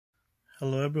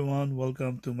Hello everyone,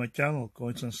 welcome to my channel,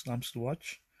 Coins and Stamps to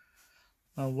Watch.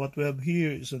 Now what we have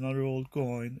here is another old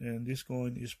coin, and this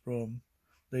coin is from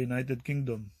the United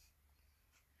Kingdom.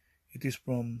 It is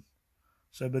from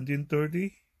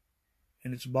 1730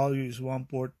 and its value is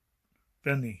 1/4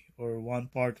 penny or 1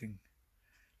 farthing.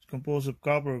 It's composed of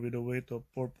copper with a weight of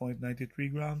 4.93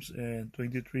 grams and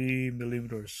 23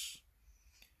 millimeters.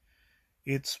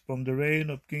 It's from the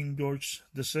reign of King George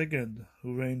II,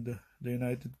 who reigned the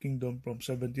United Kingdom from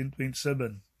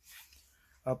 1727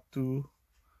 up to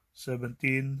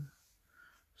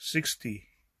 1760.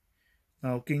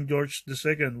 Now, King George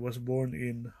II was born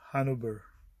in Hanover,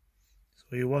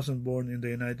 so he wasn't born in the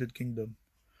United Kingdom.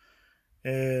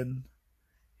 And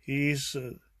he is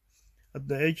at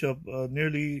the age of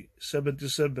nearly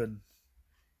 77.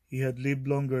 He had lived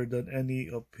longer than any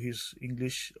of his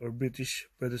English or British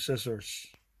predecessors.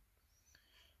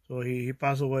 So he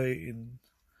passed away in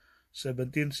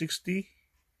 1760,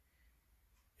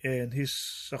 and his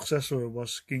successor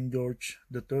was King George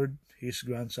III, his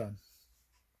grandson.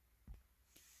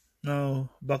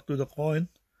 Now, back to the coin.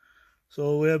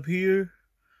 So we have here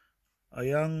a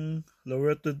young,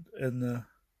 laureated, and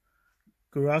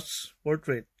cuirassed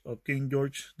portrait of King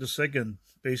George II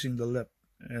facing the left,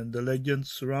 and the legend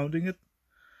surrounding it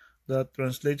that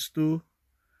translates to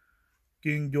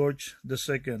King George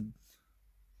II.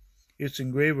 Its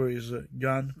engraver is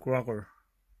John Crocker.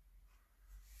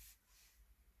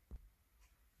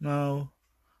 Now,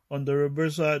 on the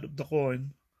reverse side of the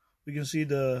coin, we can see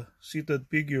the seated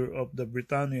figure of the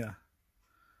Britannia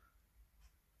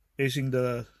facing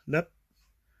the left,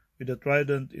 with a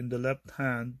trident in the left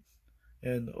hand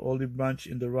and olive branch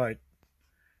in the right,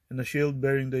 and a shield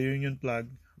bearing the Union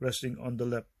flag resting on the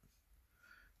left.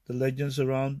 The legends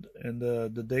around and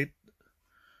the date,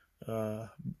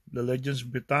 the legends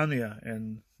Britannia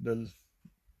and the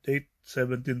date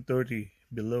 1730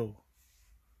 below.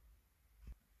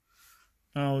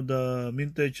 Now, the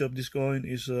mintage of this coin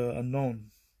is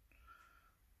unknown,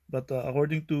 but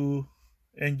according to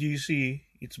NGC,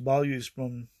 its value is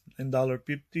from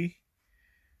 $9.50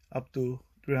 up to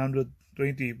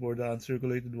 $320 for the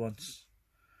uncirculated ones.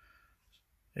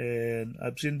 And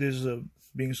I've seen this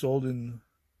being sold in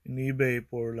eBay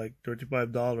for like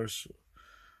 $35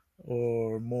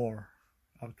 or more.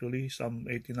 Actually, some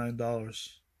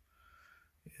 $89.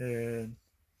 And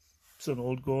it's an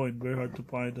old coin, very hard to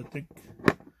find. I think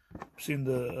I've seen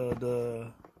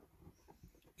the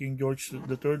King George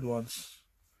III ones,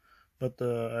 but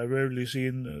I rarely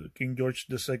seen King George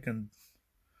II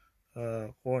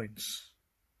coins.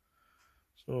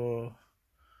 So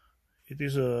it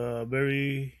is a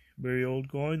very, very old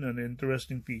coin and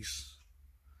interesting piece.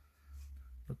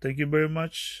 Thank you very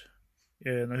much,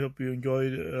 and I hope you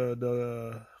enjoyed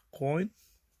the coin.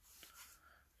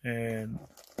 And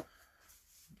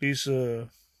please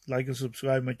like and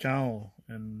subscribe my channel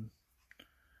and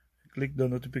click the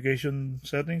notification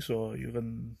setting so you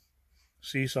can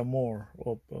see some more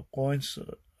of coins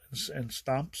and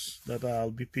stamps that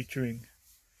I'll be featuring.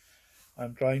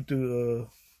 I'm trying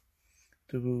to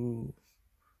do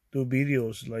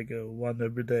videos like one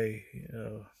every day.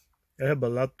 I have a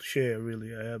lot to share,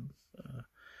 really. I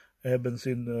haven't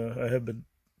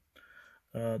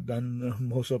done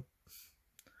most of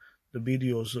the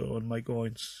videos on my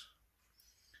coins,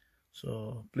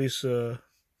 so please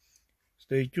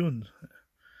stay tuned.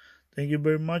 Thank you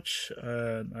very much,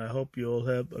 and I hope you all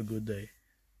have a good day.